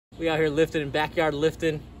We out here lifting and backyard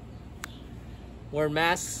lifting, wearing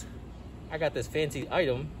masks. I got this fancy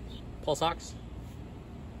item, pulse ox.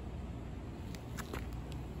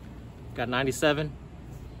 Got 97.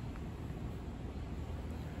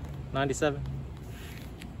 97.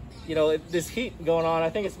 You know, this heat going on,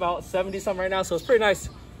 I think it's about 70 something right now, so it's pretty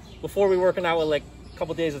nice. Before we working out with like a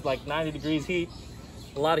couple days with like 90 degrees heat,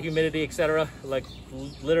 a lot of humidity, etc. Like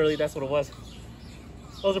literally that's what it was.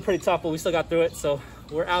 Those are pretty tough, but we still got through it. So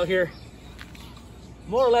we're out here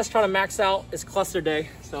more or less trying to max out. It's cluster day,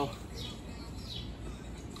 so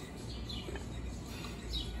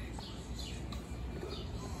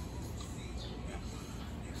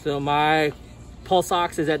my pulse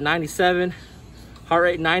ox is at 97, heart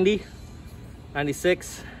rate 90,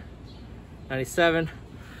 96, 97.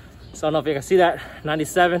 So I don't know if you can see that,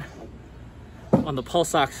 97 on the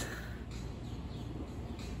pulse ox.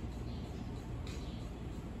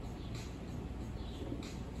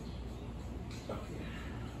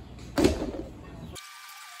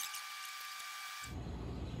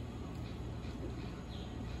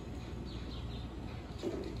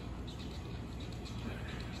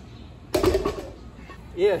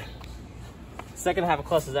 Yeah, second half of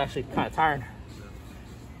cluster is actually kind of tiring.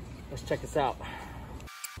 Let's check this out.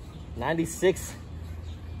 96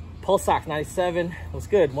 pulse ox, 97 was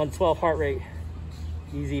good. 112 heart rate,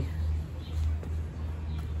 easy.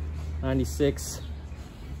 96.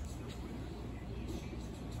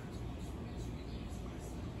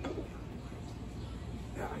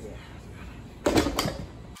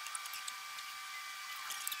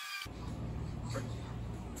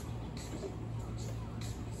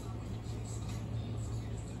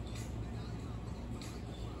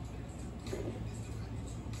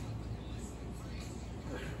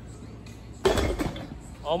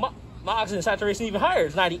 Oh, my oxygen saturation even higher.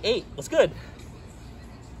 It's 98. That's good.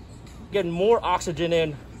 Getting more oxygen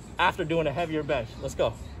in after doing a heavier bench. Let's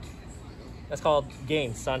go. That's called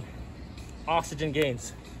gains, son. Oxygen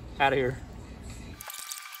gains. Out of here.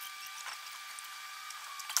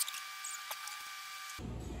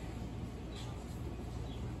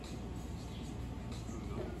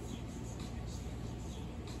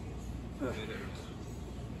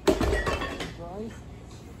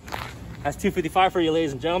 That's 255 for you,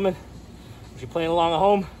 ladies and gentlemen. If you're playing along at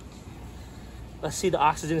home, let's see the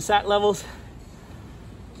oxygen sat levels.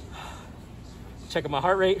 Checking my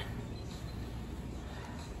heart rate.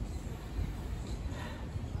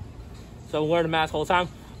 So I'm wearing the mask the whole time.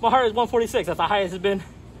 My heart is 146. That's the highest it's been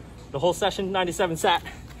the whole session. 97 sat. I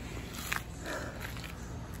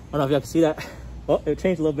don't know if y'all can see that. Oh, it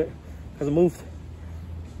changed a little bit because it moved.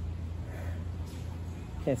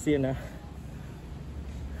 Can't see it now.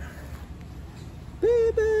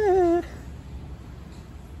 Baby.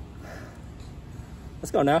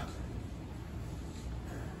 Let's go now.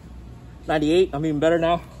 98, I'm even better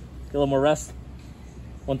now. Get a little more rest.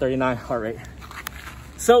 139 heart rate.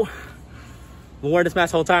 So, I'm wearing this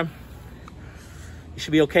mask the whole time. You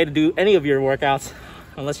should be okay to do any of your workouts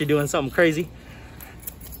unless you're doing something crazy.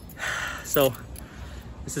 So,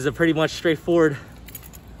 this is a pretty much straightforward,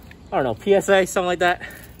 I don't know, PSA, something like that.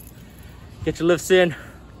 Get your lifts in.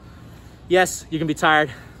 Yes, you can be tired.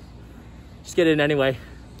 Just get it in anyway.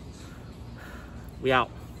 We out.